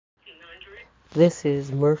This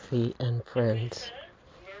is Murphy and Friends.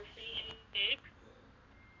 Murphy and Hicks.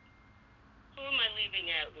 Who am I leaving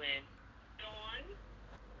out with?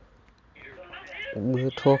 Dawn? We're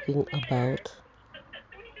talking Where? about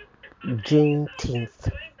Juneteenth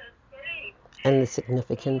and the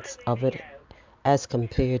significance of it as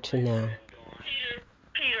compared to now.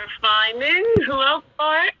 Peter Feynman. Who else,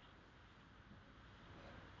 Bart?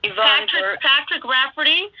 Patrick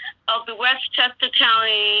Rafferty of the Westchester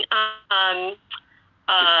County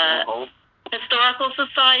uh, Historical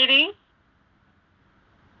Society.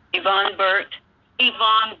 Yvonne Burt.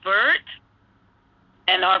 Yvonne Burt.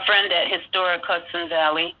 And our friend at Historic Hudson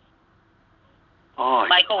Valley. Oh,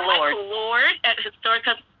 Michael Lord. Michael Lord at Historic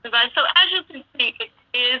Hudson Valley. So as you can see, it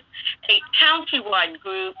is a county-wide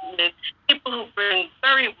group with people who bring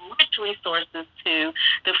very rich resources to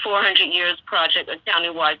the 400 Years Project, a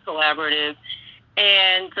county-wide collaborative.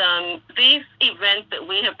 And these events that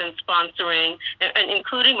we have been sponsoring, and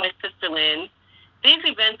including my sister Lynn, these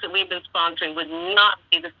events that we've been sponsoring would not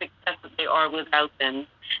be the success that they are without them.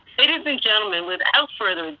 Ladies and gentlemen, without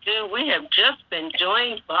further ado, we have just been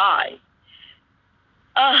joined by,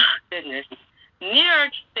 oh goodness, New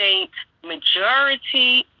York State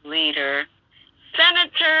Majority Leader,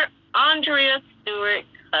 Senator Andrea Stewart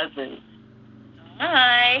Cousins.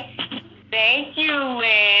 Hi. Thank you,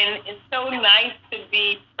 Lynn. It's so nice to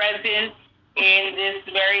be present in this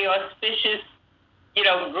very auspicious,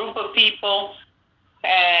 group of people.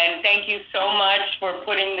 And thank you so much for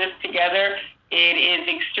putting this together. It is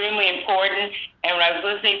extremely important. And when I was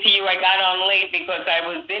listening to you, I got on late because I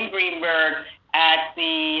was in Greenberg at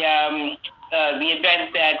the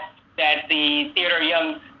event that the Theodore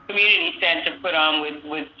Young Community Center put on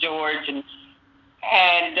with George and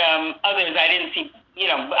others. I didn't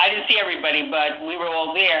see everybody, but we were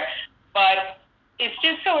all there. But it's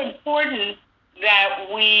just so important that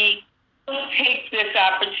we take this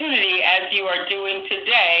opportunity, as you are doing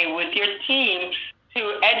today with your team,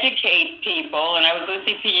 to educate people. And I was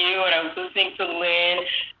listening to you, and I was listening to Lynn,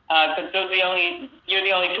 because you're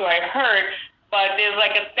the only two I heard. But there's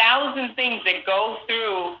like 1,000 things that go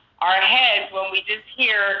through our heads when we just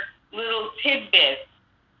hear little tidbits,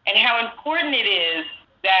 and how important it is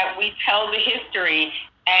that we tell the history.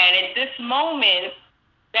 And at this moment,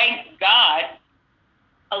 thank God,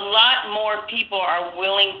 a lot more people are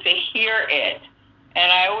willing to hear it. And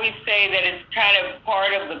I always say that it's kind of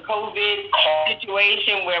part of the COVID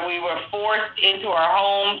situation where we were forced into our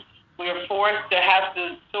homes. We were forced to have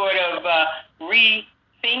to sort of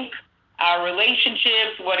rethink our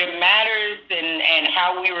relationships, what it matters, and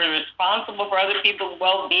how we were responsible for other people's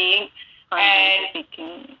well-being. And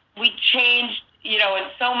we changed, in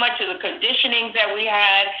so much of the conditionings that we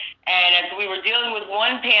had. And as we were dealing with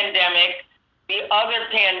one pandemic, the other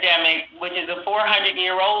pandemic, which is a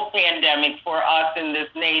 400-year-old pandemic for us in this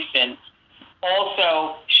nation,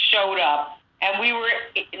 also showed up. And we were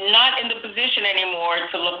not in the position anymore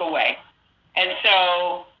to look away. And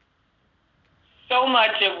so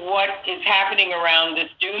much of what is happening around this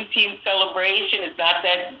Juneteenth celebration is not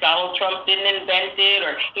that Donald Trump didn't invent it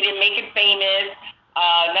or he didn't make it famous.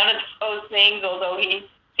 None of those things, although he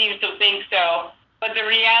seems to think so. But the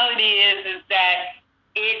reality is that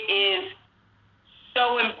it is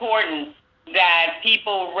so important that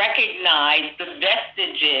people recognize the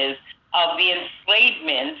vestiges of the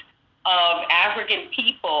enslavement of African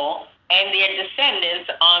people and their descendants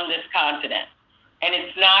on this continent. And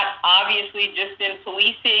it's not obviously just in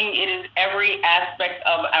policing, it is every aspect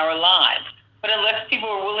of our lives. But unless people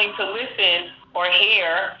are willing to listen or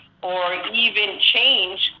hear or even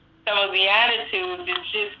change some of the attitudes,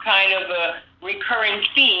 it's just kind of a recurring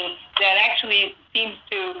theme that actually seems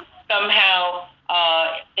to somehow,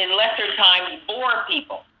 in lesser times, bore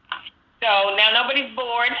people. So now nobody's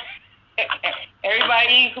bored.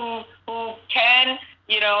 Everybody who can,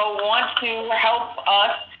 wants to help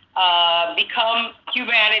us become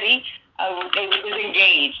humanity is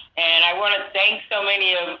engaged. And I want to thank so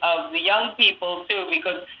many of the young people, too,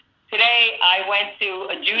 because today I went to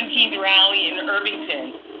a Juneteenth rally in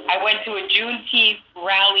Irvington. I went to a Juneteenth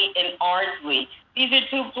rally in Ardsley. These are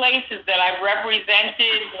two places that I've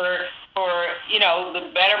represented for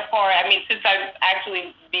the better part. I mean, since I've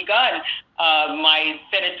actually begun my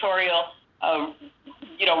senatorial,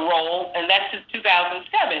 role, and that's since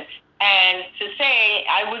 2007. And to say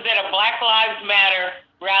I was at a Black Lives Matter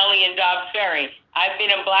rally in Dobbs Ferry. I've been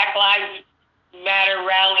a Black Lives Matter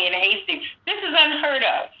rally in Hastings. This is unheard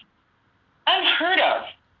of. Unheard of.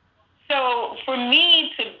 So for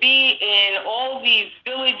me to be in all these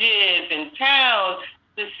villages and towns,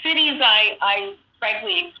 the cities I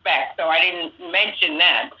frankly expect, so I didn't mention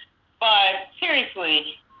that. But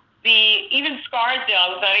seriously, even Scarsdale, I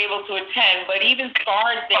was not able to attend, but even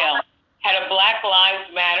Scarsdale had a Black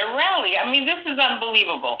Lives Matter rally. I mean, this is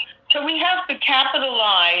unbelievable. So we have to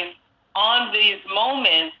capitalize on these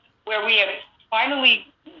moments where we have finally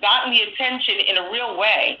gotten the attention in a real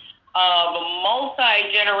way of a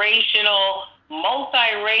multi-generational,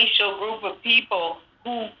 multiracial group of people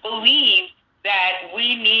who believe that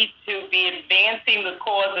we need to be advancing the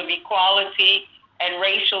cause of equality and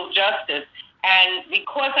racial justice. And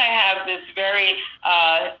because I have this very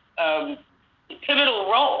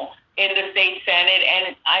pivotal role in the state Senate,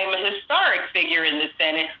 and I'm a historic figure in the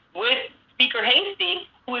Senate with Speaker Hasty,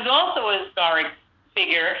 who is also a historic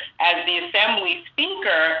figure as the Assembly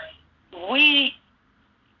Speaker, we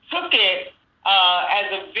took it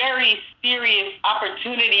as a very serious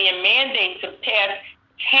opportunity and mandate to pass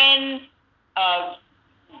 10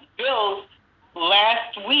 bills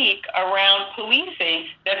last week around policing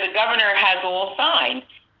that the governor has all signed,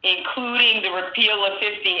 including the repeal of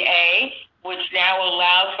 50A, which now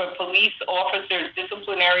allows for police officers'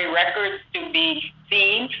 disciplinary records to be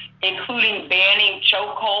seen, including banning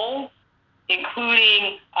chokeholds,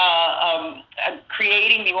 including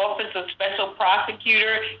creating the Office of Special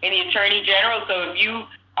Prosecutor in the Attorney General. So if you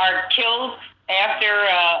are killed after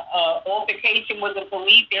altercation with the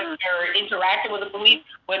police, or interacting with the police,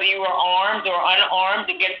 whether you are armed or unarmed,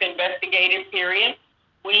 it gets investigated, period.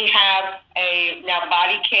 We have now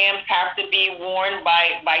body cams have to be worn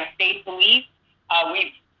by state police.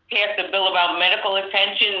 We've passed a bill about medical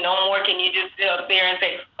attention. No more can you just sit up there and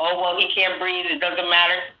say, oh, well, he can't breathe, it doesn't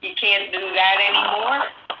matter. You can't do that anymore.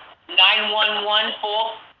 911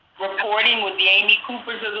 false reporting with the Amy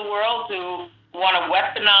Coopers of the world who want to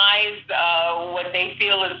weaponize what they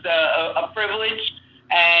feel is a privilege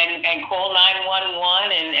and call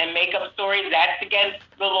 911 and make up stories. That's against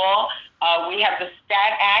the law. We have the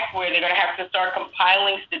STAT Act where they're going to have to start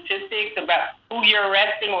compiling statistics about who you're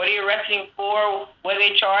arresting, what are you arresting for, what are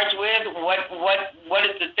they charged with, what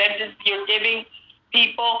is the sentence you're giving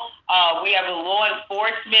people. We have a law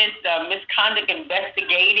enforcement misconduct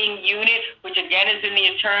investigating unit, which again is in the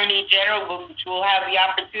Attorney General, which will have the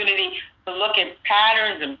opportunity to look at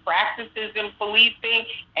patterns and practices in policing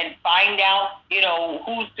and find out,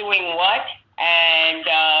 who's doing what, and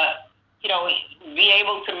be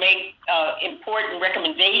able to make important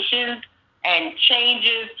recommendations and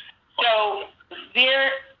changes. So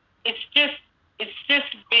it's just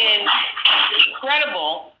been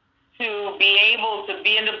incredible to be able to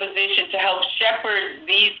be in the position to help shepherd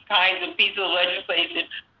these kinds of pieces of legislation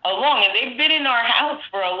along. And they've been in our House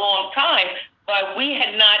for a long time, but we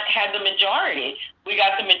had not had the majority. We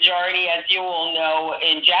got the majority, as you all know,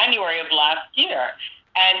 in January of last year.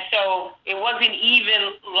 And so it wasn't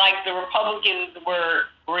even like the Republicans were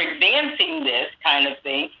advancing this kind of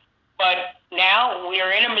thing. But now we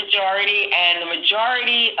are in a majority, and the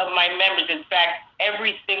majority of my members, in fact,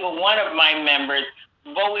 every single one of my members,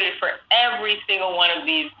 voted for every single one of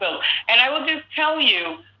these bills. And I will just tell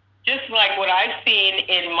you, just like what I've seen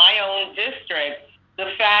in my own district, the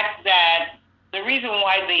fact that the reason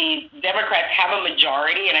why the Democrats have a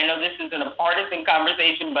majority, and I know this isn't a partisan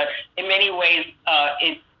conversation, but in many ways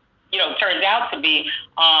it turns out to be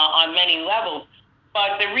on many levels.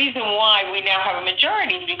 But the reason why we now have a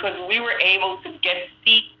majority is because we were able to get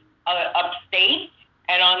seats upstate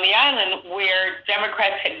and on the island where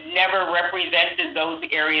Democrats had never represented those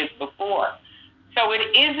areas before. So it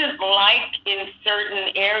isn't like in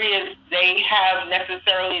certain areas they have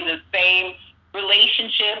necessarily the same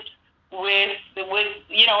relationships with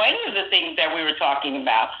any of the things that we were talking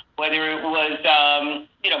about, whether it was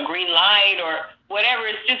green light or whatever.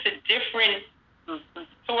 It's just a different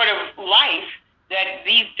sort of life that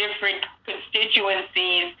these different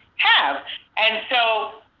constituencies have. And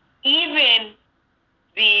so even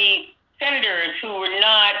the senators who were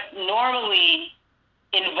not normally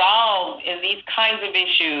involved in these kinds of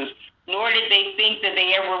issues, nor did they think that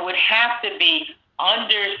they ever would have to be,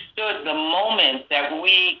 understood the moment that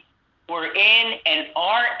we were in and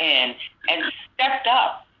are in, and stepped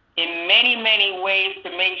up in many, many ways to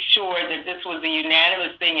make sure that this was a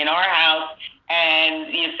unanimous thing in our House,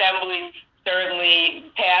 and the Assembly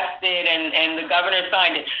certainly passed it, and the governor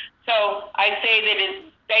signed it. So I say that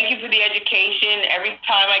thank you for the education. Every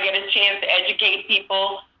time I get a chance to educate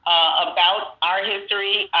people about our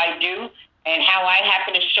history, I do, and how I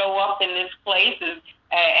happen to show up in this place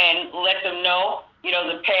and let them know,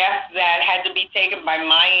 the path that had to be taken by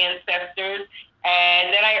my ancestors.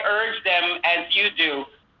 And then I urge them, as you do,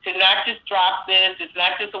 to not just drop this. It's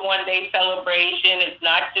not just a one-day celebration. It's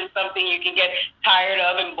not just something you can get tired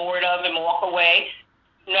of and bored of and walk away.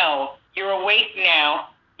 No, you're awake now.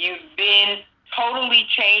 You've been totally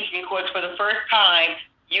changed because for the first time,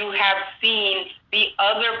 you have seen the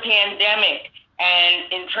other pandemic.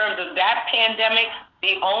 And in terms of that pandemic,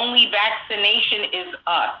 the only vaccination is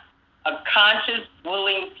us, a conscious,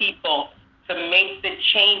 willing people to make the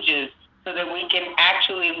changes so that we can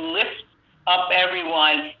actually lift up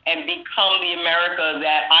everyone and become the America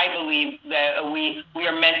that I believe that we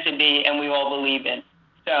are meant to be and we all believe in.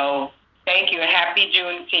 So thank you and happy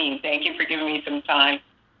Juneteenth. Thank you for giving me some time.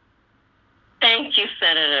 Thank you,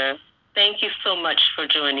 Senator. Thank you so much for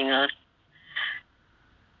joining us.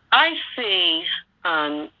 I see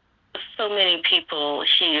so many people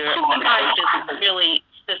here. I'm just really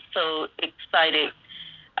just so excited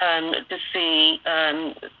to see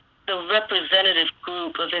the representative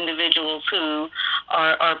group of individuals who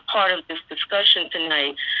are part of this discussion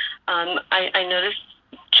tonight. I noticed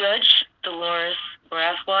Judge Dolores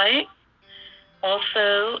Brathwaite,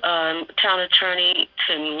 also Town Attorney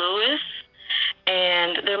Tim Lewis,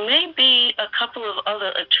 and there may be a couple of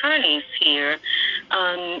other attorneys here.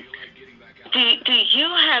 Do you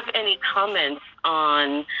have any comments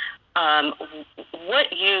on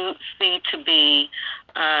what you see to be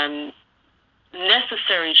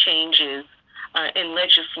necessary changes in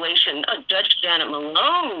legislation? Judge Janet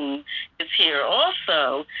Malone is here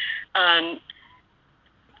also.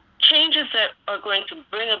 Changes that are going to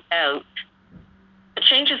bring about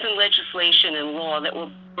changes in legislation and law that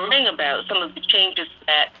will bring about some of the changes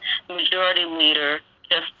that the Majority Leader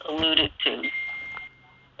just alluded to.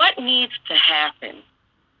 What needs to happen?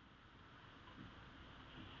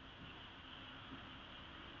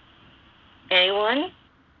 Anyone?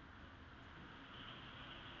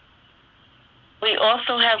 We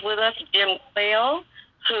also have with us Jim Quayle,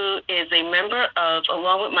 who is a member of,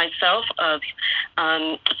 along with myself, of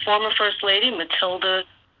former First Lady Matilda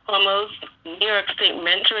Cuomo's New York State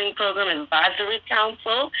Mentoring Program Advisory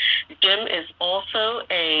Council. Jim is also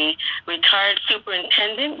a retired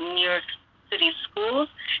superintendent in New York City schools.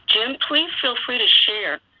 Jim, please feel free to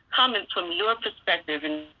share comments from your perspective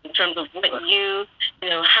in terms of what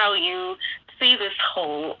how you see this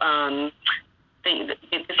whole the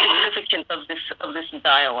significance of this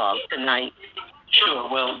dialogue tonight. Sure.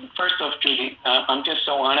 Well, first off, Judy, I'm just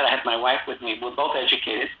so honored. I have my wife with me. We're both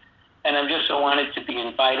educated, and I'm just so honored to be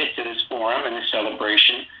invited to this forum and this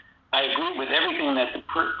celebration. I agree with everything that the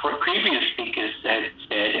previous speakers said,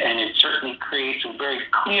 and it certainly creates a very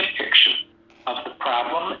clear picture of the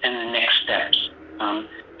problem and the next steps.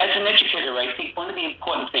 As an educator, I think one of the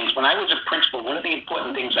important things, when I was a principal, one of the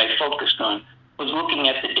important things I focused on was looking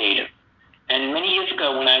at the data. And many years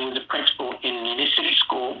ago, when I was a principal in an inner city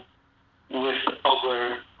school with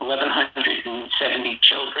over 1,170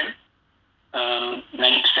 children,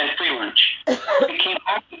 90% free lunch,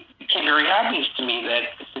 it became very obvious to me that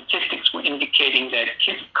the statistics were indicating that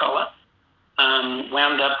kids of color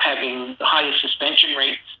wound up having the highest suspension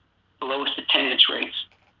rates, the lowest attendance rates,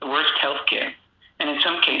 the worst health care, and in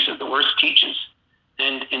some cases, the worst teachers.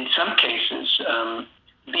 And in some cases,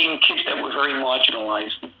 being kids that were very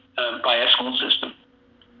marginalized by our school system.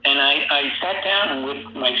 And I sat down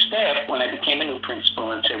with my staff when I became a new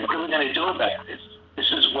principal and said, what are we going to do about this?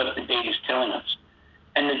 This is what the data is telling us.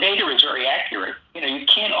 And the data is very accurate. You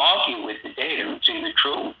can't argue with the data. It's either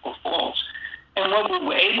true or false. And what we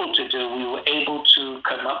were able to do, we were able to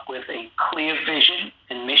come up with a clear vision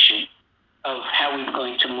and mission of how we were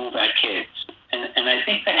going to move our kids. And I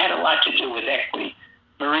think that had a lot to do with equity.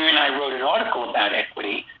 Maria and I wrote an article about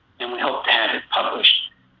equity, and we hope to have it published.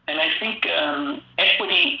 And I think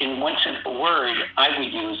equity, in one simple word, I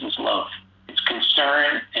would use is love. It's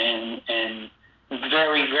concern and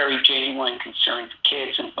very, very genuine concern for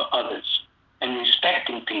kids and for others, and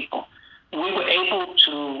respecting people. We were able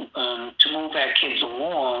to move our kids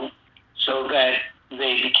along so that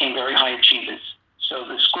they became very high achievers. So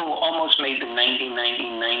the school almost made the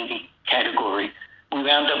 90-90-90 category. We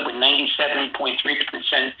wound up with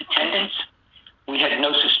 97.3% attendance. We had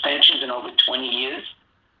no suspensions in over 20 years.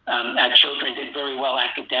 Our children did very well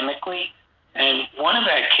academically. And one of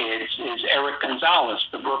our kids is Eric Gonzalez,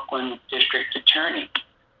 the Brooklyn District Attorney.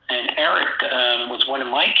 And Eric was one of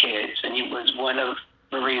my kids, and he was one of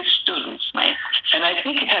Maria's students. And I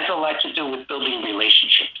think it has a lot to do with building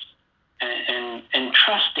relationships and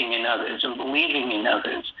trusting in others and believing in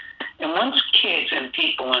others. And once kids and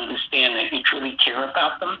people understand that you truly care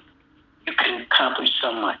about them, you can accomplish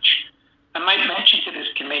so much. I might mention to this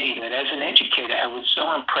committee that as an educator, I was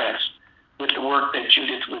so impressed with the work that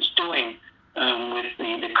Judith was doing with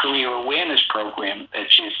the career awareness program that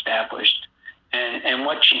she established. And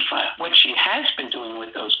what she has been doing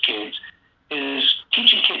with those kids is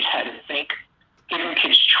teaching kids how to think, giving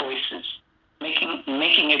kids choices,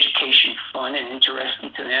 making education fun and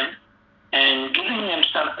them and giving them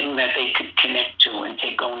something that they could connect to and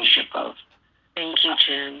take ownership of. Thank you,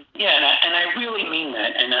 Jim. Yeah, and I really mean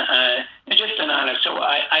that, and it's just an honor. So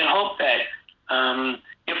I hope that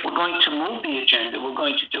if we're going to move the agenda, we're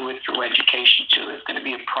going to do it through education too. It's going to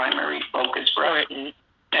be a primary focus for us.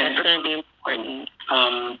 That's going to be important.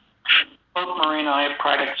 Both Marie and I are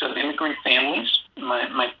products of immigrant families.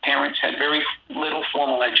 My parents had very little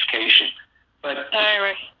formal education, but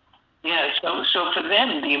yeah. So for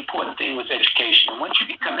them, the important thing was education. And once you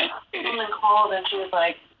become educated, someone called and she was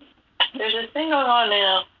like, "There's this thing going on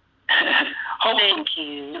now." Hopefully, thank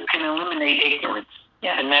you. You can eliminate ignorance.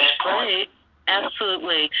 Yeah, and that's right.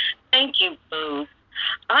 Absolutely. Thank you both.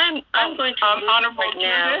 I'm going to move right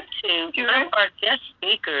now to one of our guest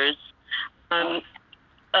speakers,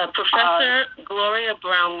 Professor Gloria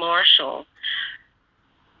Brown-Marshall.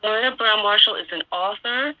 Gloria Brown-Marshall is an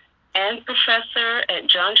author and professor at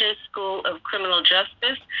John Jay School of Criminal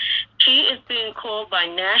Justice. She is being called by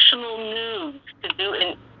National News to do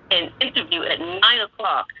an interview at 9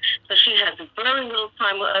 o'clock. So she has very little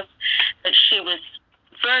time with us, but she was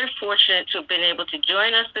very fortunate to have been able to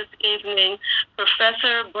join us this evening.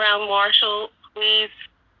 Professor Brown-Marshall, please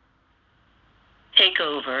take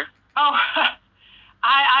over. Oh,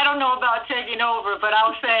 I don't know about taking over, but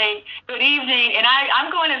I'll say good evening. And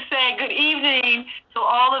I'm going to say good evening to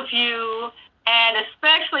all of you, and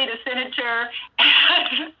especially to Senator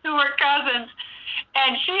Stewart Cousins.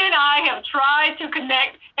 And she and I have tried to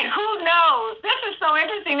connect, and who knows, this is so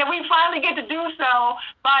interesting that we finally get to do so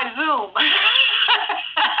by Zoom.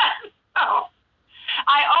 So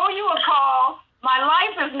I owe you a call. My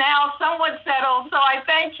life is now somewhat settled, so I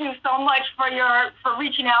thank you so much for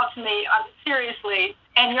reaching out to me, seriously,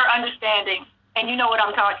 and your understanding, and you know what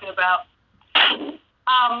I'm talking about.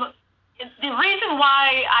 The reason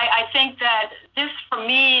why I think that this, for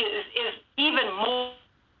me, is even more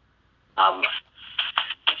important.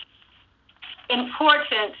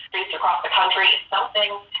 Streets across the country,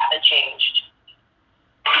 something haven't changed.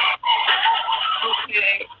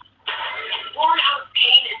 Okay. Born out of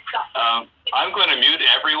pain and suffering. I'm going to mute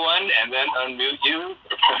everyone and then unmute you,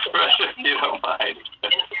 if you don't mind.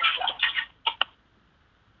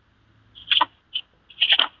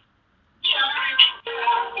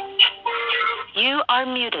 You are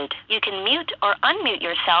muted. You can mute or unmute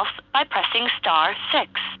yourself by pressing *6.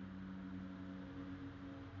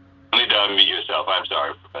 You need to unmute yourself. I'm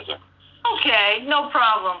sorry, Professor. Okay, no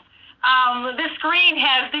problem. The screen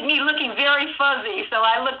has me looking very fuzzy, so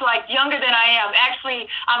I look like younger than I am. Actually,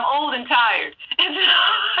 I'm old and tired.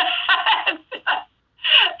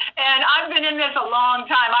 And I've been in this a long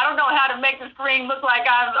time. I don't know how to make the screen look like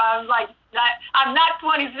I'm not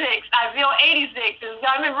 26. I feel 86.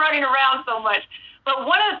 I've been running around so much. But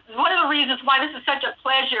one of the reasons why this is such a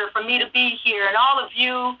pleasure for me to be here, and all of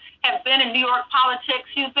you have been in New York politics.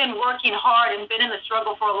 You've been working hard and been in the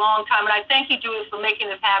struggle for a long time, and I thank you, Julius, for making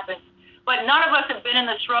this happen. But none of us have been in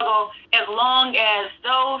the struggle as long as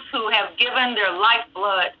those who have given their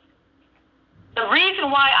lifeblood. The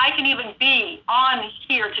reason why I can even be on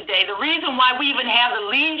here today, the reason why we even have the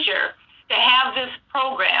leisure to have this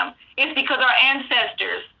program is because our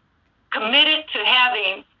ancestors committed to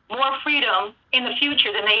having more freedom in the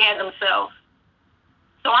future than they had themselves.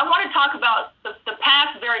 So I want to talk about the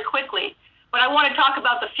past very quickly, but I want to talk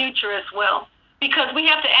about the future as well, because we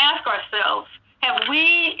have to ask ourselves, have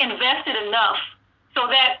we invested enough so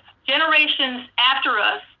that generations after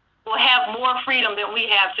us will have more freedom than we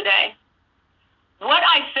have today? What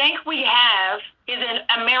I think we have is an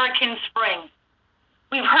American Spring.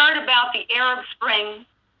 We've heard about the Arab Spring.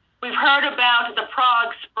 We've heard about the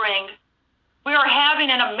Prague Spring. We are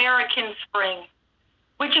having an American Spring,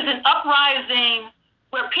 which is an uprising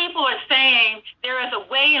where people are saying there is a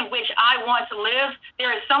way in which I want to live.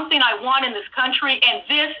 There is something I want in this country, and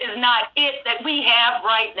this is not it that we have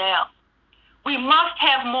right now. We must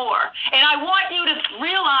have more. And I want you to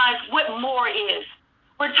realize what more is.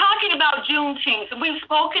 We're talking about Juneteenth, and we've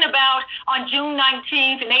spoken about on June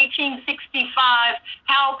 19th in 1865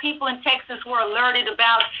 how people in Texas were alerted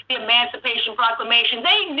about the Emancipation Proclamation.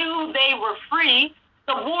 They knew they were free.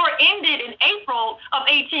 The war ended in April of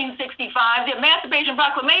 1865. The Emancipation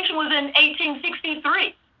Proclamation was in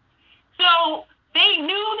 1863. So they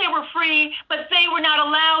knew they were free, but they were not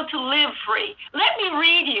allowed to live free. Let me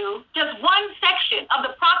read you just one section of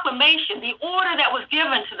the proclamation, the order that was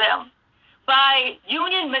given to them by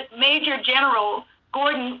Union Major General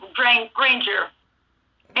Gordon Granger,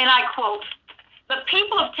 and I quote, "The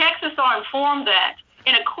people of Texas are informed that,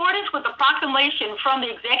 in accordance with the proclamation from the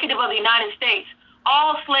Executive of the United States,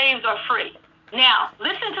 all slaves are free." Now,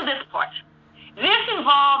 listen to this part. This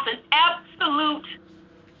involves an absolute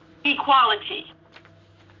equality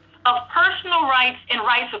of personal rights and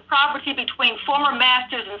rights of property between former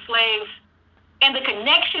masters and slaves, and the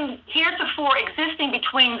connection heretofore existing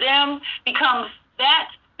between them becomes that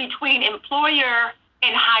between employer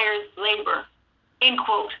and hired labor, end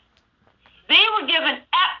quote. They were given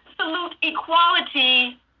absolute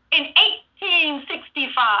equality in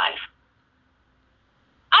 1865.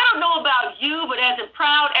 I don't know about you, but as a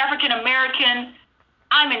proud African American,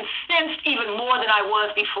 I'm incensed even more than I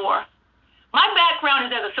was before. My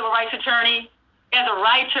background is as a civil rights attorney, as a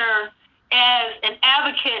writer, as an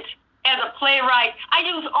advocate, as a playwright. I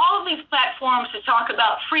use all of these platforms to talk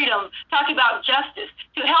about freedom, talk about justice,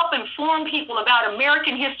 to help inform people about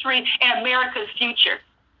American history and America's future.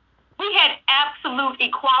 We had absolute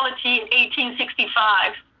equality in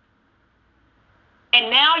 1865. And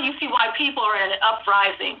now you see why people are in an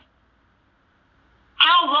uprising.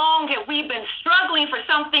 How long have we been struggling for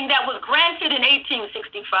something that was granted in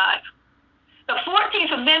 1865? The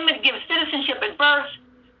 14th Amendment gives citizenship at birth,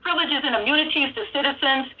 privileges and immunities to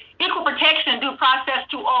citizens, equal protection and due process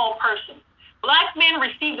to all persons. Black men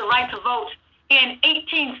received the right to vote in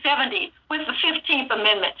 1870 with the 15th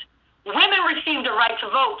Amendment. Women received the right to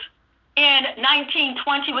vote in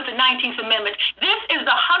 1920 with the 19th Amendment. This is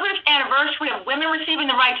the 100th anniversary of women receiving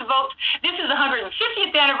the right to vote. This is the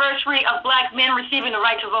 150th anniversary of Black men receiving the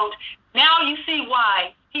right to vote. Now you see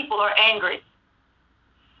why people are angry.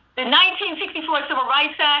 The 1964 Civil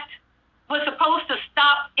Rights Act was supposed to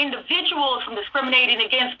stop individuals from discriminating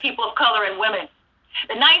against people of color and women.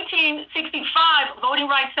 The 1965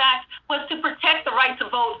 Voting Rights Act was to protect the right to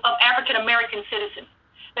vote of African American citizens.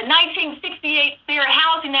 The 1968 Fair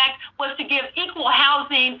Housing Act was to give equal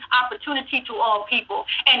housing opportunity to all people,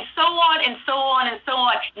 and so on and so on and so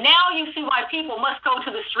on. Now you see why people must go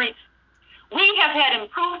to the streets. We have had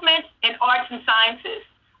improvement in arts and sciences.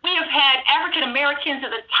 We have had African Americans at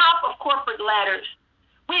the top of corporate ladders.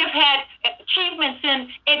 We have had achievements in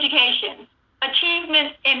education,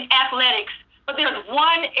 achievements in athletics, but there's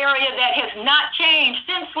one area that has not changed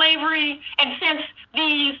since slavery and since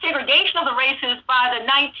the segregation of the races by the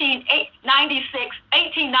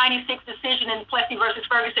 1896 decision in Plessy versus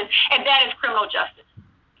Ferguson, and that is criminal justice.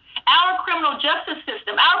 Our criminal justice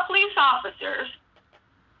system, our police officers,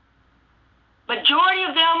 majority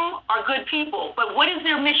of them are good people, but what is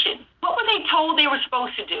their mission? What were they told they were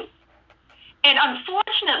supposed to do? And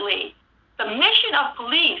unfortunately, the mission of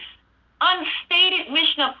police, unstated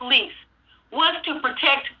mission of police, was to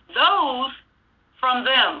protect those from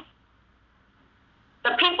them.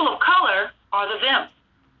 The people of color are the them.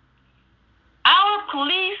 Our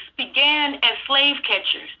police began as slave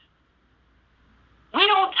catchers. We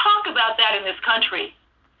don't talk about that in this country.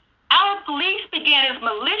 Our police began as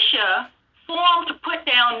militia formed to put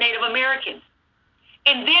down Native Americans.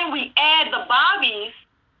 And then we add the Bobbies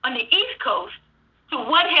on the East Coast to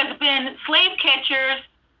what has been slave catchers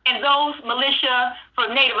and those militia for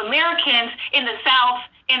Native Americans in the South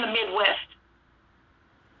and the Midwest.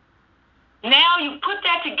 Now you put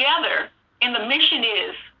that together, and the mission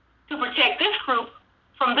is to protect this group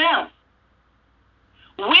from them.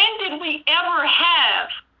 When did we ever have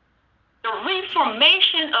the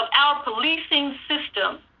reformation of our policing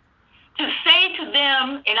system to say to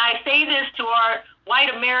them, and I say this to our white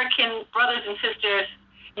American brothers and sisters,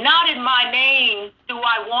 not in my name do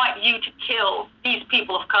I want you to kill these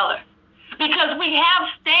people of color. Because we have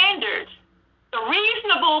standards. The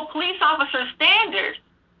reasonable police officer standard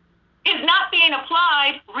is not being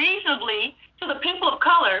applied reasonably to the people of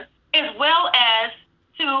color as well as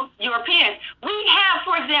to Europeans. We have,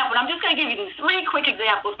 for example, and I'm just going to give you these three quick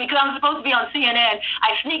examples because I'm supposed to be on CNN.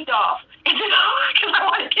 I sneaked off because I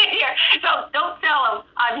want to get here. So don't tell them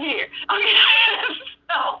I'm here. Okay.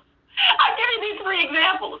 So I'll give you these three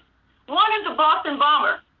examples. One is the Boston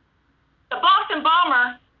bomber. The Boston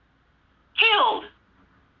bomber killed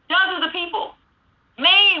dozens of people,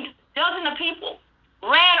 maimed dozens of people,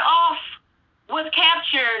 ran off, was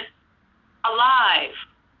captured alive,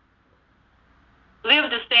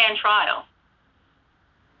 lived to stand trial.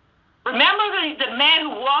 Remember the man who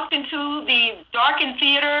walked into the darkened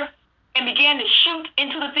theater and began to shoot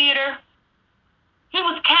into the theater? He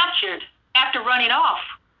was captured after running off,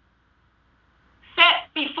 set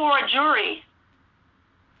before a jury,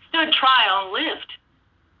 stood trial and lived.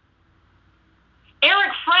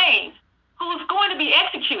 Eric Frayne, who was going to be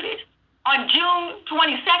executed on June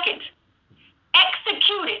 22nd,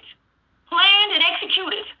 executed, planned and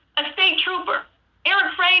executed a state trooper.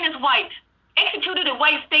 Eric Frayne is white, executed a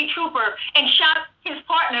white state trooper and shot his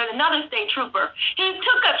partner, another state trooper. He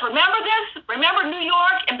took us, remember this? Remember New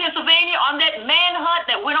York and Pennsylvania on that manhunt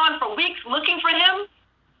that went on for weeks looking for him?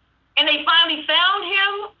 And they finally found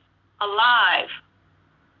him alive,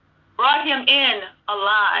 brought him in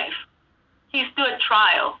alive. He stood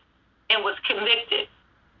trial and was convicted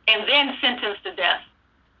and then sentenced to death.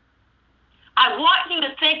 I want you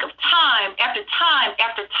to think of time after time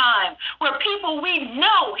after time where people we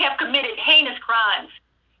know have committed heinous crimes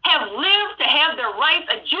have lived to have their rights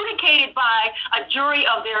adjudicated by a jury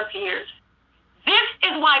of their peers. This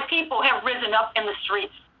is why people have risen up in the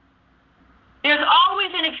streets. There's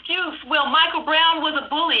always an excuse. Well, Michael Brown was a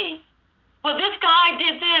bully. Well, this guy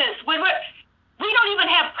did this. We don't even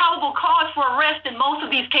have probable cause for arrest in most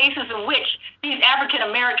of these cases in which these African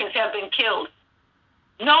Americans have been killed.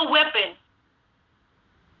 No weapon.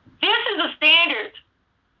 This is a standard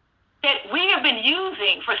that we have been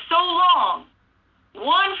using for so long.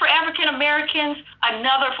 One for African Americans,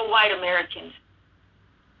 another for white Americans.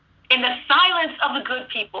 And the silence of the good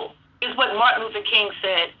people is what Martin Luther King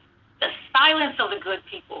said. The silence of the good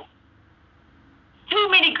people. Too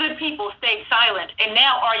many good people stayed silent, and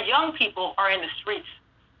now our young people are in the streets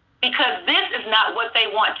because this is not what they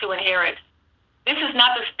want to inherit. This is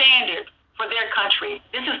not the standard for their country.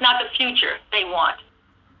 This is not the future they want.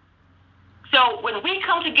 So when we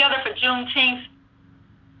come together for Juneteenth,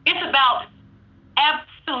 it's about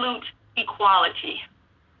absolute equality.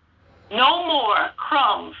 No more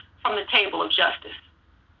crumbs from the table of justice.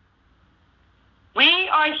 We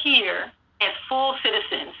are here as full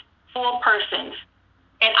citizens, full persons.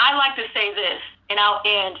 And I like to say this, and I'll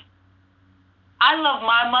end. I love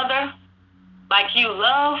my mother like you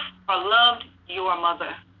love or loved your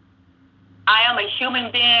mother. I am a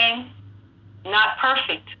human being, not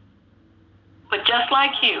perfect. But just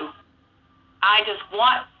like you, I just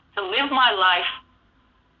want to live my life,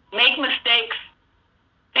 make mistakes,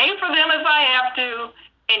 pay for them if I have to,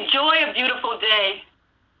 enjoy a beautiful day,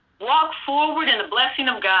 walk forward in the blessing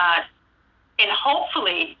of God, and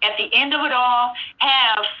hopefully, at the end of it all,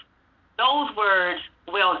 have those words,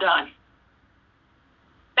 well done.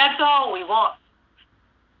 That's all we want.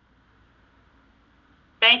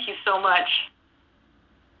 Thank you so much.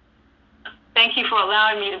 Thank you for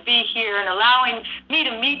allowing me to be here and allowing me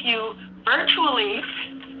to meet you virtually.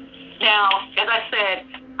 Now, as I said,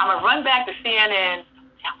 I'm going to run back to CNN.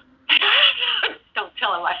 Don't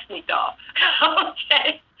tell him I sneaked off.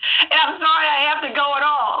 Okay? And I'm sorry I have to go at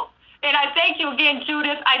all. And I thank you again,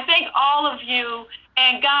 Judith. I thank all of you,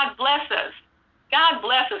 and God bless us. God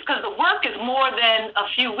bless us, because the work is more than a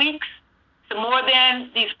few weeks. It's more than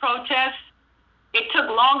these protests. It took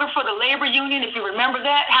longer for the labor union, if you remember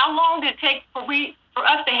that. How long did it take for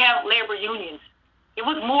us to have labor unions? It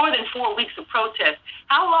was more than 4 weeks of protest.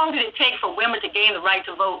 How long did it take for women to gain the right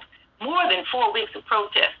to vote? More than 4 weeks of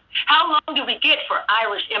protest. How long did we get for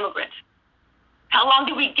Irish immigrants? How long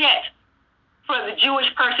did we get for the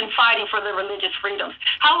Jewish person fighting for their religious freedoms?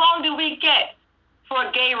 How long did we get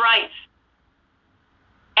for gay rights?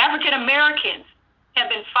 African Americans have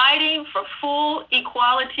been fighting for full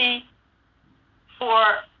equality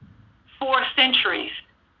for 4 centuries.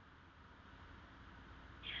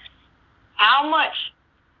 How much?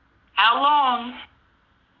 How long?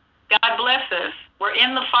 God bless us. We're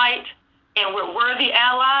in the fight, and we're worthy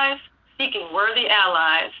allies, seeking worthy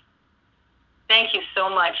allies. Thank you so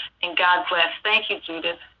much, and God bless. Thank you,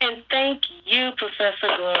 Judith. And thank you,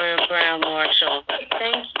 Professor Gloria Brown Marshall.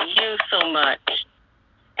 Thank you so much.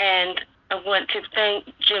 And I want to thank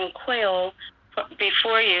Jim Quayle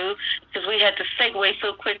before you, because we had to segue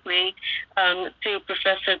so quickly to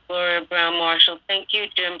Professor Gloria Brown Marshall. Thank you,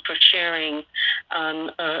 Jim, for sharing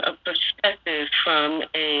a perspective from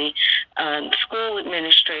a school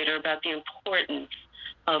administrator about the importance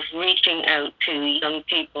of reaching out to young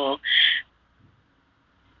people.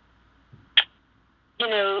 You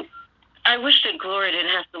know, I wish that Gloria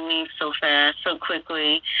didn't have to leave so fast, so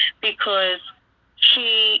quickly, because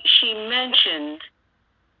she mentioned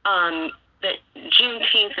that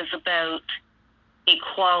Juneteenth is about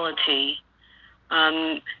equality.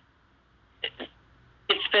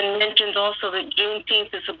 It's been mentioned also that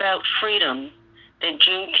Juneteenth is about freedom, that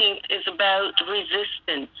Juneteenth is about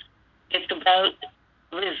resistance, it's about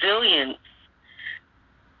resilience.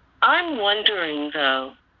 I'm wondering,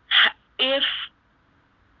 though, if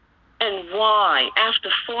and why, after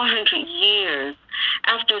 400 years,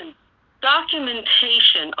 after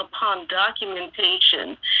documentation upon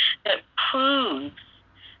documentation that proves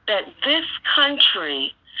that this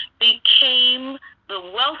country became the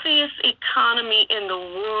wealthiest economy in the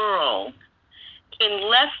world in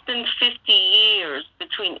less than 50 years,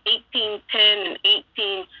 between 1810 and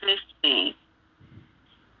 1850,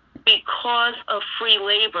 because of free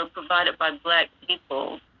labor provided by Black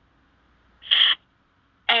people.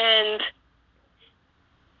 And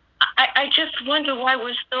I just wonder why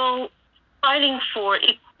we're still fighting for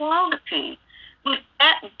equality, with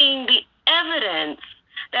that being the evidence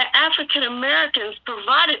that African Americans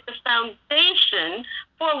provided the foundation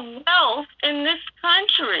for wealth in this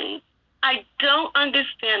country. I don't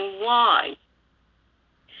understand why.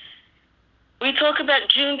 We talk about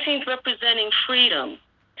Juneteenth representing freedom.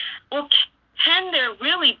 Well, can there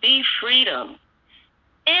really be freedom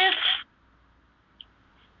if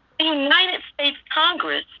the United States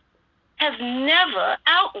Congress has never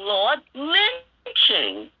outlawed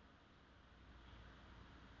lynching?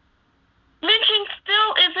 Lynching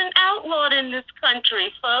still isn't outlawed in this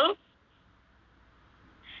country, folks.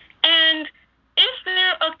 And is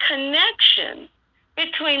there a connection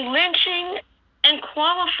between lynching and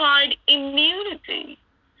qualified immunity?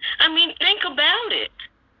 I mean, think about it.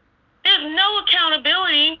 There's no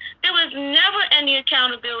accountability. There was never any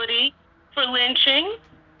accountability for lynching.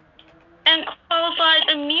 And qualified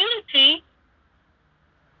immunity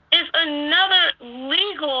is another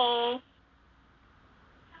legal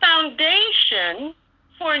foundation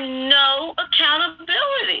for no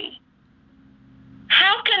accountability.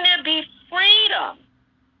 How can there be freedom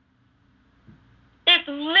if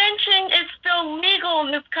lynching is still legal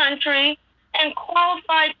in this country and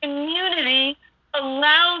qualified immunity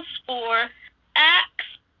allows for acts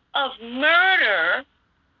of murder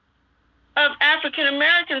of African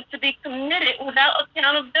Americans to be committed without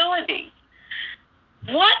accountability?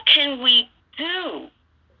 What can we do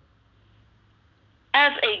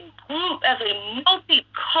as a group, as a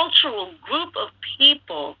multicultural group of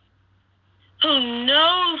people who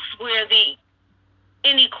knows where the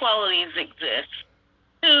inequalities exist,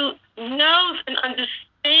 who knows and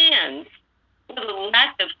understands where the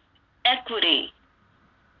lack of equity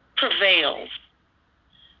prevails?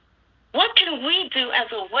 What can we do as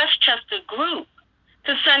a Westchester group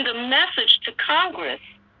to send a message to Congress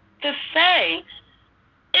to say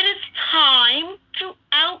it is time to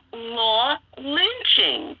outlaw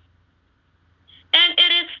lynching, and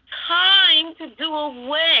it is time to do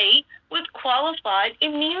away with qualified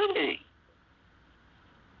immunity?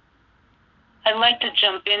 I'd like to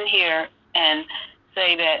jump in here and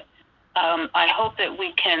say that I hope that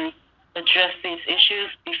we can address these issues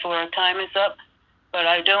before our time is up, but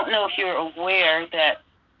I don't know if you're aware that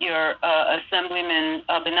your Assemblyman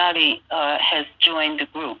Abenadi has joined the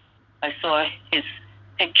group. I saw his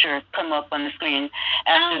picture come up on the screen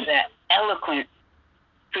after that eloquent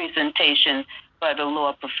presentation by the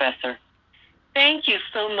law professor. Thank you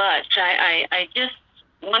so much. I just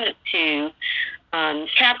wanted to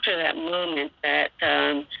capture that moment that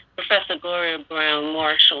Professor Gloria Brown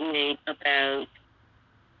Marshall made about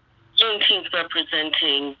Juneteenth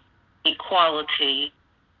representing equality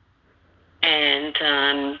and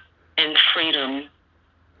freedom.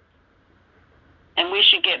 And we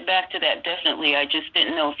should get back to that, definitely. I just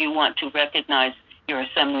didn't know if you want to recognize your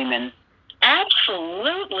assemblyman.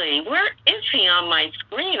 Absolutely. Where is he on my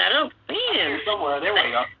screen? I don't see him. Somewhere. There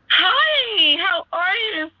we go. Hi. How are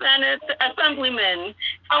you, Senate Assemblyman?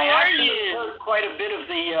 How are you? I heard quite a bit of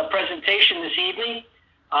the presentation this evening.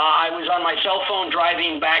 I was on my cell phone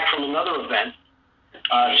driving back from another event.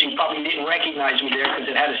 So you probably didn't recognize me there because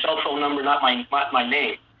it had a cell phone number, not my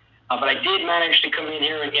name. But I did manage to come in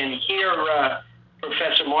here and hear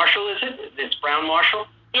Professor Marshall, is it? It's Brown Marshall?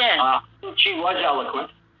 Yeah. She was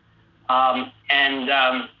eloquent. And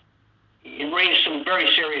it raised some very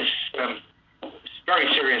serious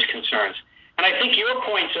concerns. And I think your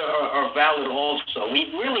points are valid also.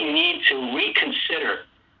 We really need to reconsider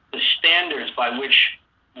the standards by which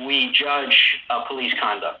we judge police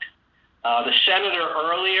conduct. The senator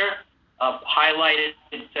earlier highlighted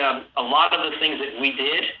a lot of the things that we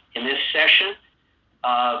did in this session,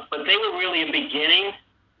 but they were really a beginning,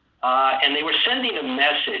 and they were sending a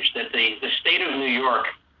message that the state of New York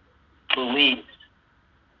believes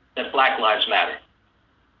that Black Lives Matter.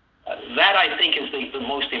 That, I think, is the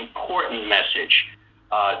most important message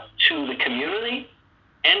to the community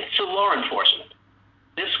and to law enforcement.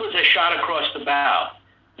 This was a shot across the bow.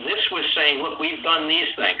 This was saying, look, we've done these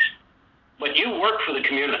things, but you work for the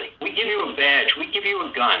community. We give you a badge. We give you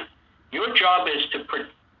a gun. Your job is to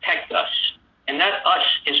protect us, and that us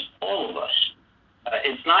is all of us.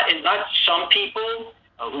 It's not some people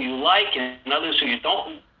who you like and others who you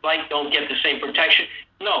don't like don't get the same protection.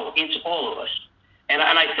 No, it's all of us. And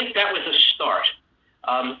I think that was a start.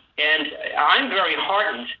 And I'm very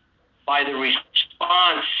heartened by the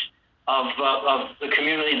response of the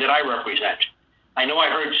community that I represent. I know I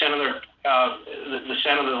heard the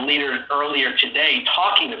senator leader earlier today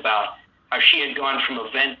talking about how she had gone from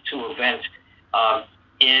event to event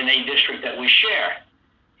in a district that we share.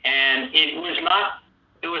 And it was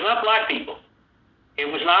not Black people.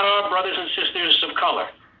 It was not our brothers and sisters of color.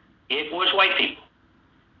 It was white people.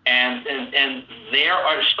 And they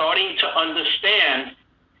are starting to understand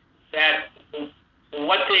that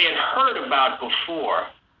what they had heard about before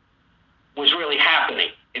was really happening.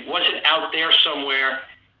 It wasn't out there somewhere.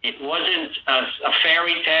 It wasn't a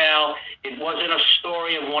fairy tale. It wasn't a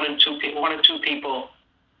story of one or two people.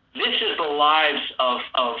 This is the lives of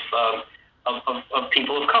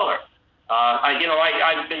people of color.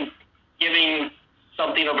 I've been giving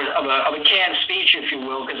something of a canned speech, if you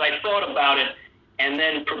will, because I thought about it and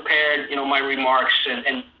then prepared, my remarks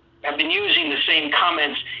and have been using the same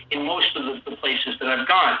comments in most of the places that I've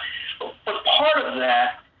gone. But part of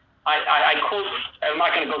that, I quote, I'm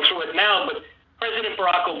not going to go through it now, but President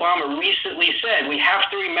Barack Obama recently said, we have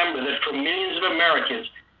to remember that for millions of Americans,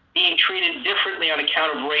 being treated differently on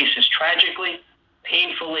account of race is tragically,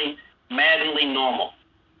 painfully, maddeningly normal.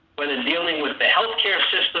 Whether dealing with the healthcare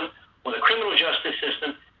system or the criminal justice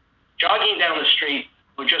system, jogging down the street,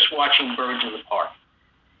 or just watching birds in the park.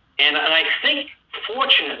 And I think,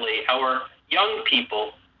 fortunately, our young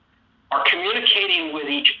people are communicating with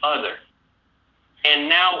each other. And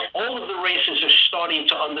now all of the races are starting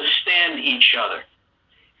to understand each other.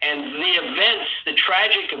 And the events, the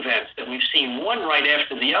tragic events that we've seen, one right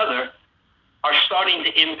after the other, are starting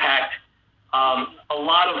to impact a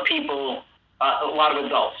lot of people, a lot of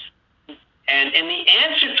adults. And the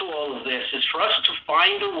answer to all of this is for us to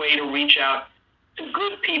find a way to reach out to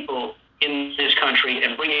good people in this country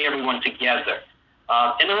and bring everyone together.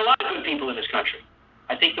 And there are a lot of good people in this country.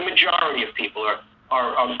 I think the majority of people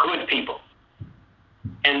are good people.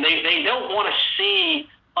 And they don't want to see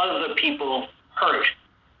other people hurt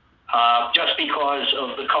just because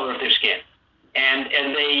of the color of their skin. And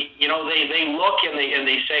they look and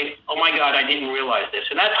they say, oh my God, I didn't realize this.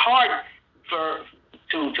 And that's hard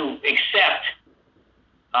to accept,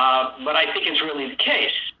 but I think it's really the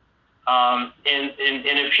case. And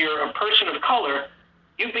if you're a person of color,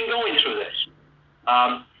 you've been going through this.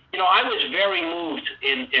 I was very moved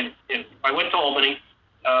I went to Albany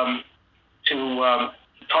to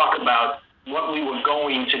talk about what we were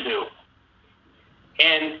going to do.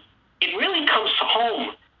 And it really comes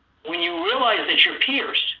home when you realize that your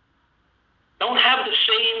peers don't have the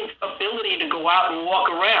same ability to go out and walk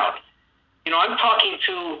around. I'm talking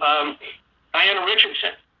to Diana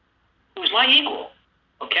Richardson, who's my equal.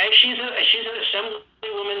 Okay, she's an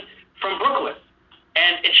assemblywoman from Brooklyn,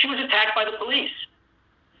 and she was attacked by the police.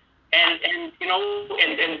 And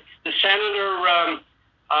the senator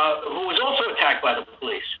who was also attacked by the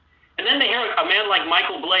police. And then they hear a man like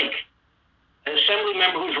Michael Blake, an assembly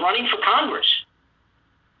member who's running for Congress,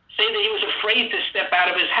 say that he was afraid to step out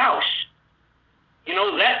of his house. And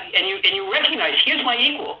you recognize, here's my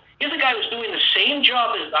equal. Here's a guy who's doing the same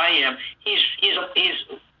job as I am. He's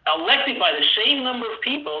elected by the same number of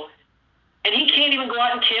people, and he can't even go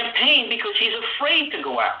out and campaign because he's afraid to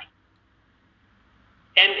go out.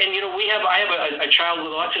 And I have a child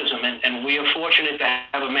with autism, and we are fortunate to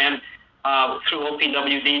have a man through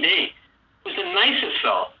OPWDD who's the nicest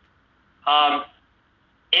fellow.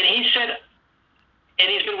 And he said, and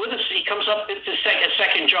he's been with us, he comes up, it's a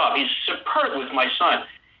second job. He's superb with my son.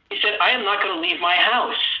 He said, I am not going to leave my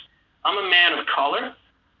house. I'm a man of color,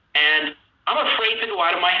 and I'm afraid to go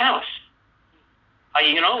out of my house.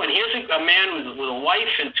 And here's a man with a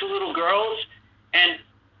wife and two little girls, and,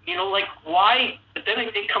 why? But then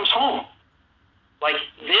it comes home.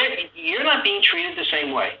 You're not being treated the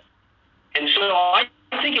same way. And so I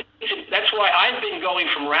think that's why I've been going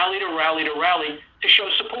from rally to rally to rally to show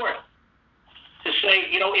support. To say,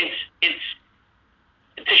 it's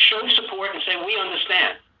to show support and say, we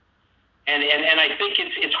understand. And I think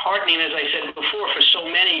it's heartening, as I said before, for so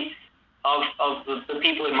many of the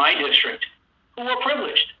people in my district who are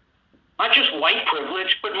privileged. Not just white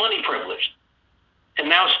privilege, but money privileged. To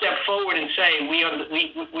now step forward and say,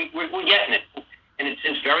 we're getting it. And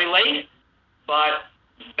it's very late, but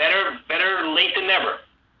better late than never.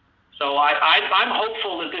 So I'm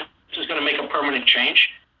hopeful that this is going to make a permanent change.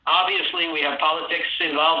 Obviously, we have politics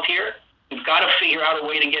involved here. We've got to figure out a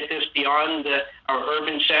way to get this beyond our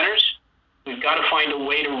urban centers. We've got to find a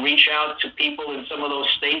way to reach out to people in some of those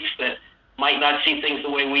states that might not see things the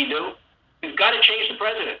way we do. We've got to change the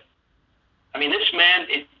president. I mean, this man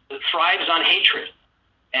thrives on hatred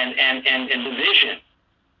and division,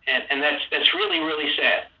 and that's really, really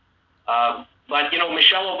sad. But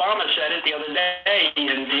Michelle Obama said it the other day,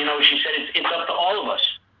 and she said it's up to all of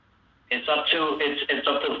us. It's up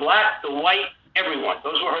to black, the white, everyone.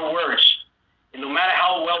 Those were her words. And no matter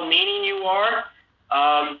how well-meaning you are,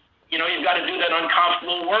 you've got to do that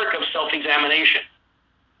uncomfortable work of self-examination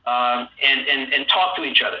and talk to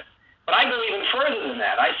each other. But I go even further than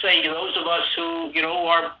that. I say those of us who,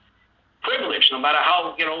 are privileged, no matter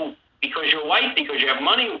how, because you're white, because you have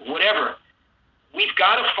money, whatever, we've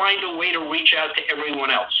got to find a way to reach out to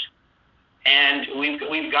everyone else. And we've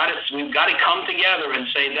got to come together and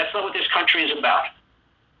say that's not what this country is about.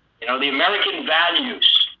 The American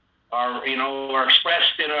values are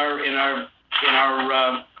expressed in our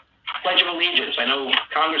Pledge of Allegiance. I know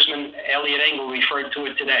Congressman Elliot Engel referred to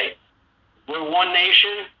it today. We're one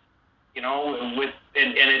nation, and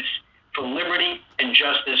it's for liberty and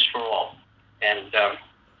justice for all. And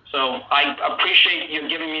so I appreciate you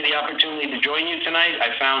giving me the opportunity to join you tonight.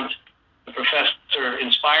 I found the professor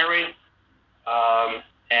inspiring,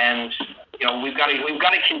 and we've got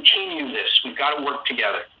to continue this. We've got to work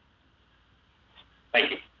together.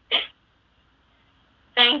 Thank you.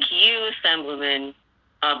 Thank you, Assemblyman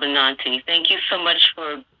Benanti. Thank you so much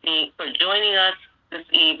for joining us this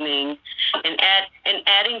evening and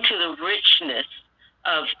adding to the richness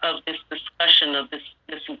of this discussion, of this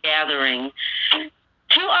gathering.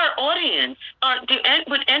 To our audience,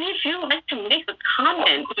 would any of you like to make a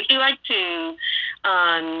comment? Would you like to,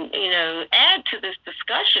 add to this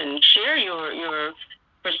discussion, share your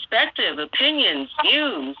perspective, opinions,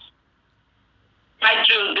 views? Hi,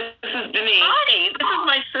 Drew. This is Denise. Hi. This is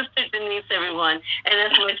my sister Denise, everyone. And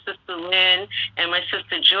that's my sister Lynn and my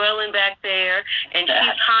sister Joylyn back there. And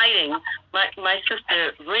she's hiding. My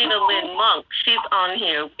sister Rena Lynn Monk, she's on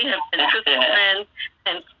here. We have been sister friends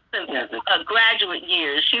and since graduate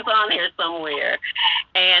years. She's on here somewhere.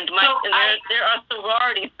 And there are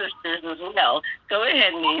sorority sisters as well. Go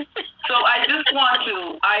ahead, niece. So I just want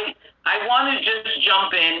to, I want to just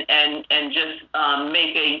jump in and just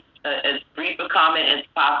make as brief a comment as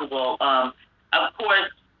possible. Of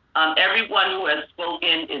course, everyone who has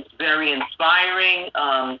spoken is very inspiring.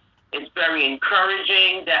 It's very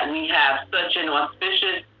encouraging that we have such an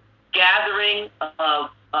auspicious gathering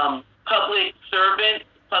of public servants,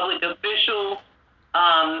 public officials,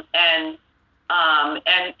 and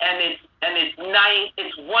it's nice.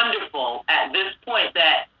 It's wonderful at this point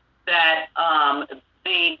that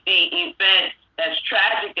the events, as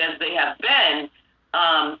tragic as they have been,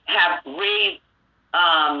 have raised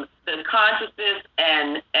the consciousness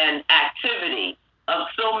and activity of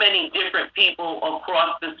so many different people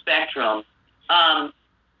across the spectrum.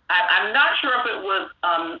 I'm not sure if it was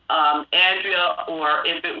Andrea or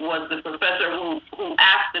if it was the professor who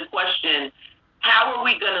asked the question, how are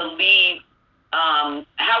we going to leave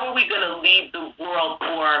the world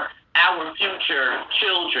for our future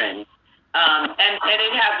children? And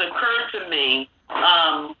it has occurred to me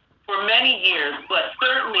for many years, but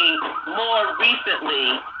certainly more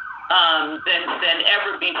recently than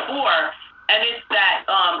ever before. And it's that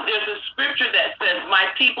there's a scripture that says, "My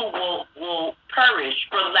people will perish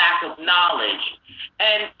for lack of knowledge,"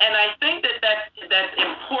 and I think that's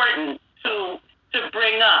important to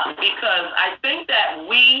bring up, because I think that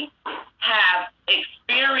we have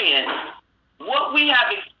experienced what we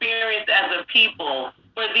have experienced as a people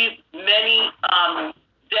for these many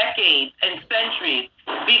decades and centuries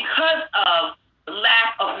because of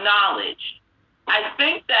lack of knowledge. I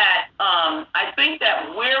think that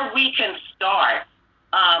where we can start,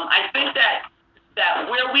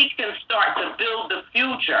 where we can start to build the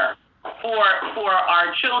future for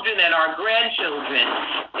our children and our grandchildren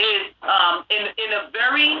is in a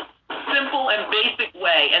very simple and basic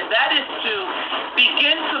way, and that is to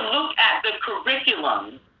begin to look at the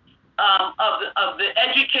curriculum of the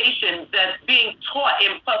education that's being taught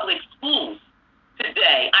in public schools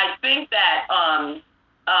today. I think that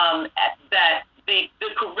that the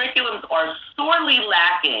curriculums are sorely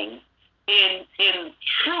lacking in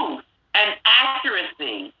truth and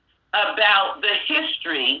accuracy about the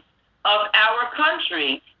history of our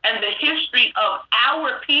country and the history of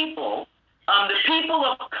our people, the people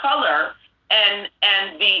of color and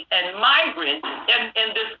migrants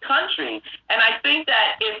in this country. And I think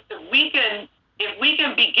that if we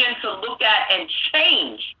can begin to look at and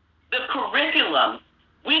change the curriculum,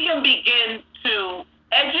 we can begin to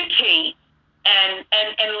educate and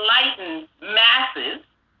enlighten masses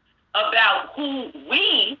about who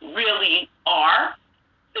we really are,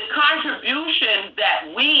 the contribution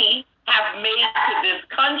that we have made to this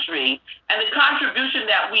country, and the contribution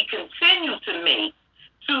that we continue to make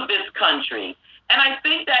to this country. And I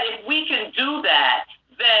think that if we can do that,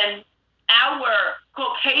 then our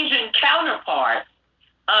Caucasian counterparts,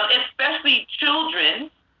 especially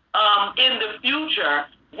children in the future,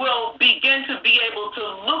 will begin to be able to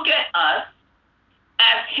look at us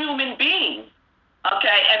as human beings,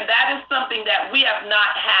 okay? And that is something that we have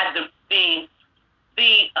not had the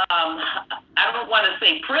I don't want to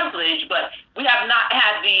say privilege, but we have not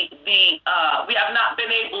had we have not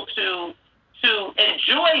been able to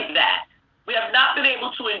enjoy that. We have not been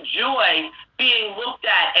able to enjoy being looked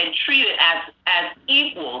at and treated as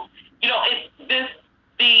equals. You know, it's this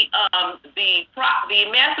the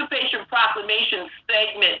Emancipation Proclamation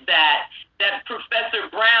segment that Professor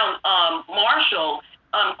Brown Marshall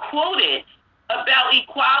quoted about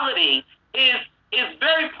equality is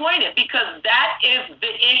very poignant, because that is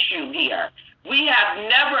the issue here. We have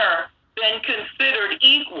never been considered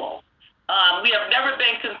equal. We have never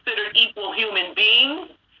been considered equal human beings.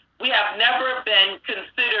 We have never been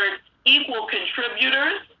considered equal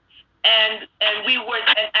contributors, and we were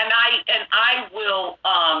and I will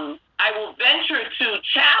venture to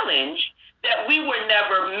challenge that we were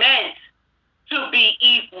never meant to be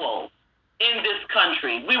equal in this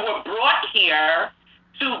country. We were brought here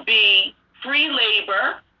to be free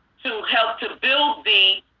labor, to help to build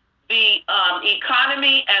the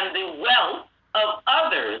economy and the wealth of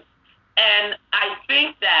others. And I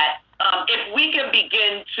think that if we can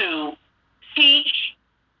begin to teach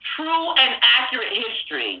true and accurate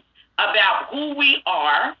history about who we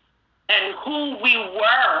are and who we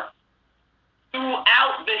were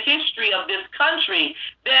throughout the history of this country,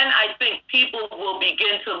 then I think people will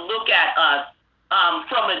begin to look at us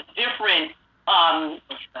from a different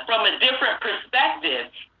perspective,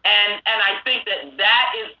 and I think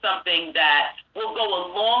that is something that will go a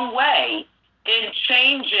long way in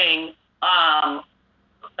changing and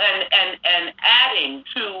adding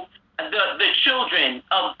to the children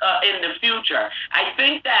of in the future. I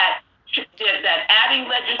think that adding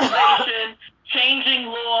legislation, changing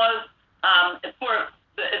laws for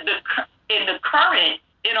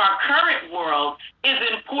in our current world is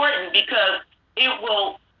important, because it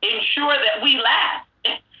will ensure that we last.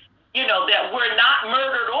 You know, that we're not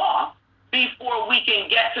murdered off before we can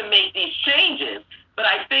get to make these changes. But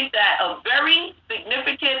I think that a very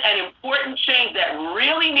significant and important change that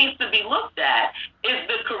really needs to be looked at is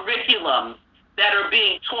the curriculum that are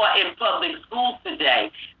being taught in public schools today.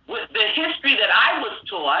 With the history that I was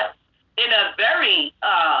taught in a very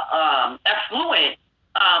affluent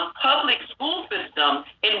public school system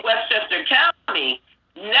in Westchester County,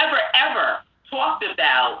 never ever talked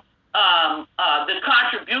about the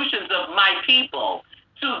contributions of my people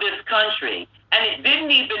to this country. And it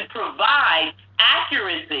didn't even provide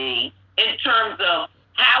accuracy in terms of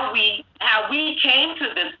how we came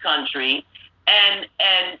to this country and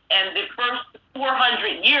the first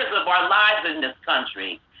 400 years of our lives in this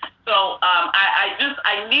country. So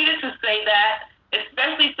I needed to say that,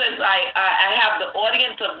 especially since I have the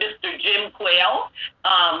audience of Mr. Jim Quayle,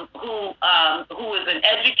 who is an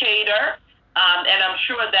educator, and I'm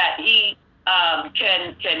sure that he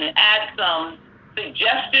can add some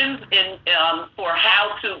suggestions for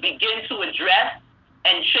how to begin to address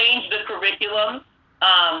and change the curriculum.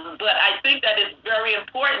 But I think that it's very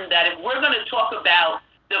important that if we're going to talk about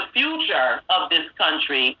the future of this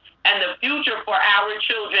country and the future for our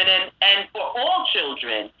children and for all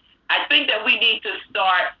children, I think that we need to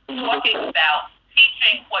start talking about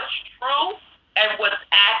teaching what's true and what's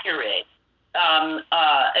accurate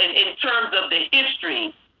in terms of the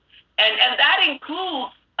history. And that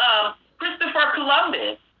includes Christopher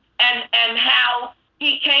Columbus and how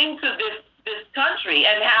he came to this country,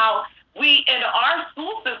 and how we, in our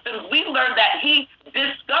school systems, we learned that he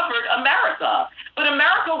discovered America. But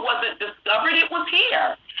America wasn't discovered, it was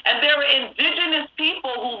here. And there were indigenous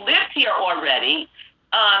people who lived here already.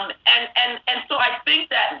 And so I think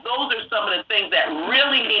that those are some of the things that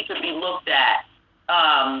really need to be looked at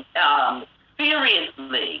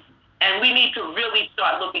seriously. And we need to really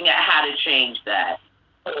start looking at how to change that.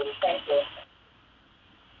 Thank you.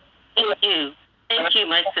 Thank you. Thank you,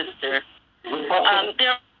 my sister.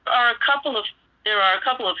 There are a couple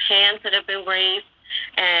of hands that have been raised,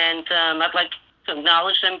 and I'd like to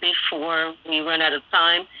acknowledge them before we run out of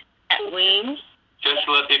time. Pat Weems. Just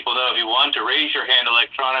to let people know, if you want to raise your hand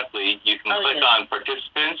electronically, you can click on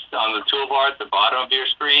participants on the toolbar at the bottom of your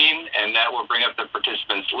screen, and that will bring up the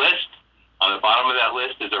participants list. On the bottom of that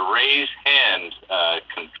list is a raise hand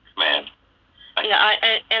command. Yeah,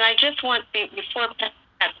 I just want, before Pat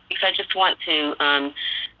speaks, I just want to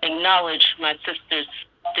acknowledge my sister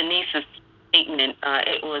Denise's statement.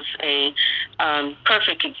 It was a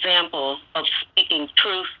perfect example of speaking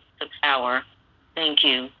truth to power. Thank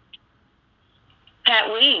you.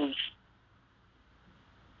 Pat Weems.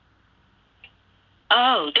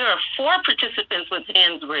 Oh, there are 4 participants with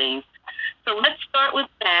hands raised. So let's start with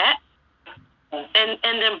that. And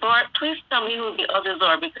then Bart, please tell me who the others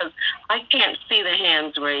are, because I can't see the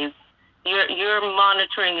hands raised. You're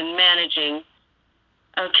monitoring and managing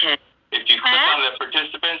Okay. If you click on the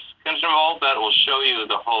participants control, that will show you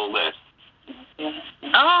the whole list.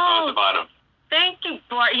 Oh, at the bottom. Thank you,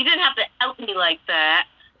 Bart. You didn't have to help me like that.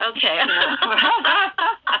 Okay.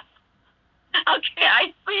 Okay,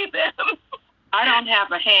 I see them. I don't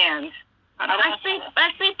have a hand. I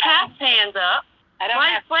see Pat's hand up.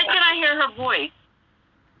 Why can I hear her voice?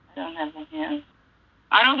 I don't have a hand.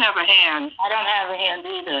 I don't have a hand. I don't have a hand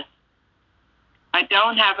either. I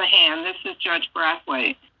don't have a hand. This is Judge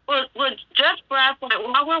Brathwaite. Well, Judge Brathwaite,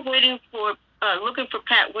 while we're waiting for, looking for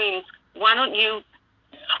Pat Weems, why don't you?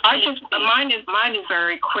 Mine is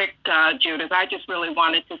very quick, Judith. I just really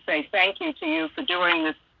wanted to say thank you to you for doing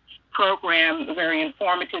this program, very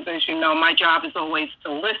informative. As you know, my job is always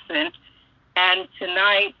to listen. And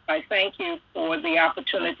tonight, I thank you for the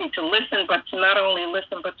opportunity to listen, but to not only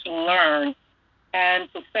listen, but to learn.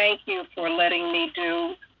 And to thank you for letting me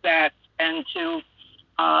do that and to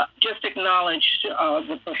just acknowledge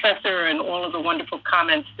the professor and all of the wonderful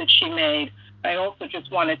comments that she made. I also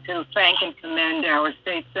just wanted to thank and commend our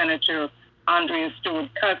State Senator, Andrea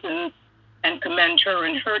Stewart-Cousins, and commend her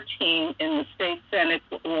and her team in the State Senate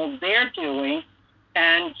for all they're doing,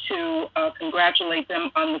 and to congratulate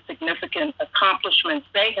them on the significant accomplishments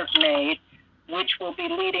they have made, which will be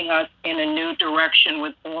leading us in a new direction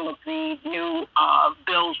with all of the new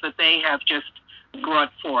bills that they have just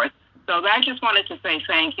brought forth. So I just wanted to say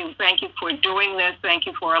thank you. Thank you for doing this. Thank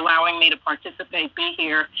you for allowing me to participate, be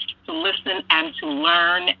here, to listen and to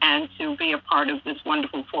learn and to be a part of this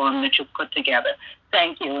wonderful forum that you've put together.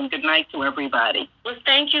 Thank you, and good night to everybody. Well,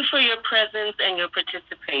 thank you for your presence and your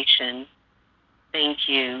participation. Thank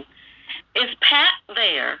you. Is Pat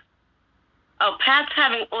there? Oh, Pat's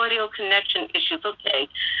having audio connection issues. Okay.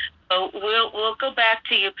 So we'll go back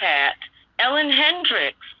to you, Pat. Ellen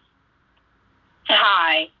Hendricks.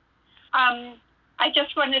 Hi. I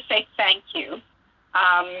just want to say thank you.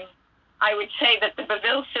 I would say that the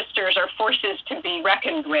Beville sisters are forces to be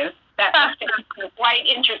reckoned with. That must have been quite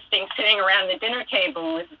interesting sitting around the dinner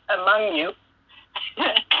table among you.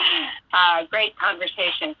 Great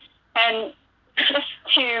conversation. And just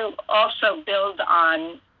to also build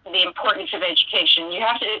on the importance of education, you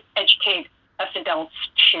have to educate us adults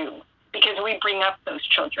too, because we bring up those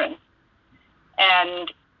children.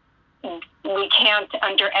 And we can't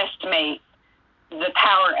underestimate the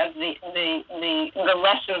power of the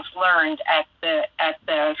lessons learned at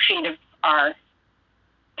the feet of our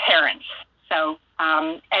parents. So,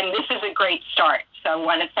 and this is a great start. So I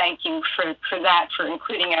want to thank you for that, for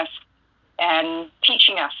including us and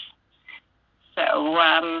teaching us. So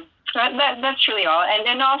that's really all. And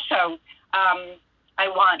then also, I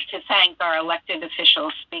want to thank our elected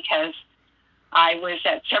officials, because I was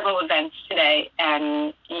at several events today,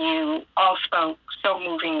 and you all spoke so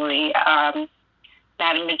movingly.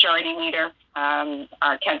 Madam Majority Leader,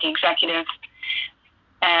 our county executive,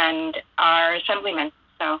 and our assemblyman.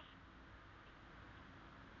 So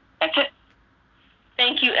that's it.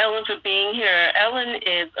 Thank you, Ellen, for being here. Ellen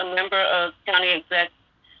is a member of County Exec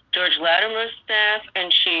George Latimer's staff,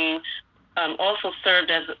 and she also served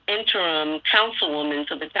as interim councilwoman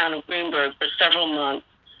for the town of Greenburgh for several months.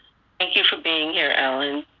 Thank you for being here,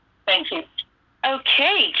 Ellen. Thank you.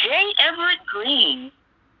 Okay, J. Everett Green.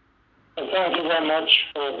 Thank you very much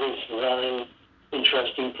for this very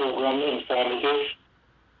interesting program, informative.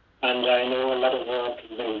 And I know a lot of work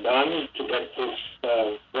has been done to get this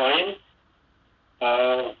going.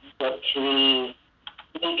 But we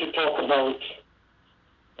need to talk about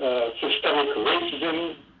systemic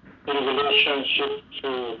racism in relationship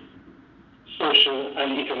to social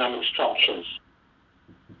and economic structures.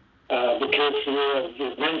 Because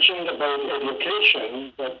you mentioned about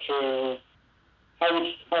education, but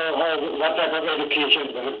what type of education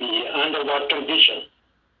is going to be, under what condition?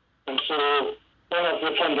 And so one of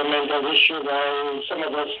the fundamental issues why some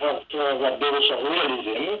of us have to have a dose of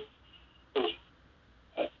realism is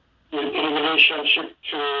in relationship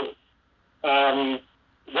to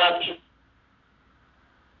what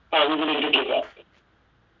are we willing to give up?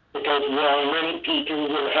 Because many people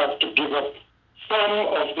will have to give up some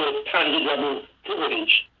of the tangible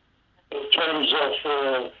privilege in terms of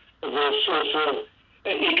the social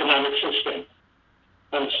economic system.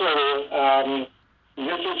 And so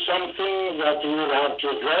this is something that we will have to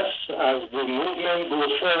address as the movement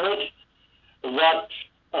goes forward. What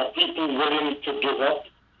are people willing to give up?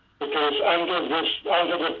 Because under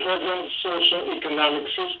the present social economic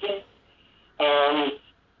system,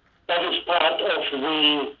 that is part of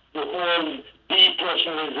the whole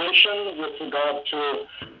depersonalization with regard to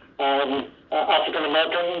African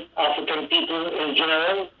American, African people in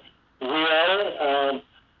general, where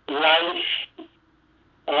life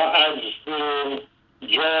as the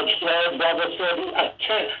George Floyd brother said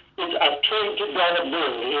it's a $20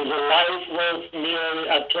 bill. Is a life worth merely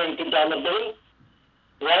a $20 bill?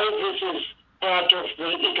 Right? This is part of the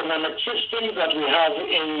economic system that we have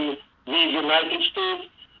in the United States,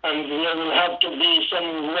 and there will have to be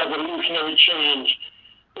some revolutionary change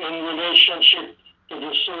in relationship to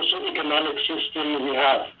the socio-economic system we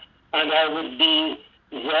have. And I would be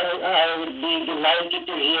delighted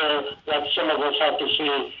to hear what some of us have to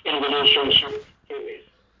say in relationship to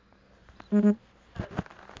this.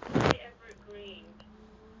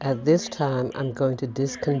 At this time, I'm going to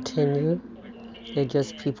discontinue. They're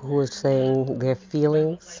just people who are saying their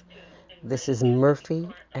feelings. This is Murphy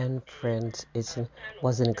and Friends. It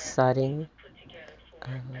was an exciting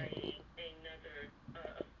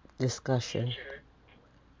discussion.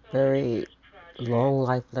 Very long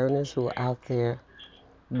life learners who are out there,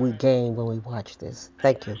 we gain when we watch this.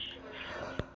 Thank you.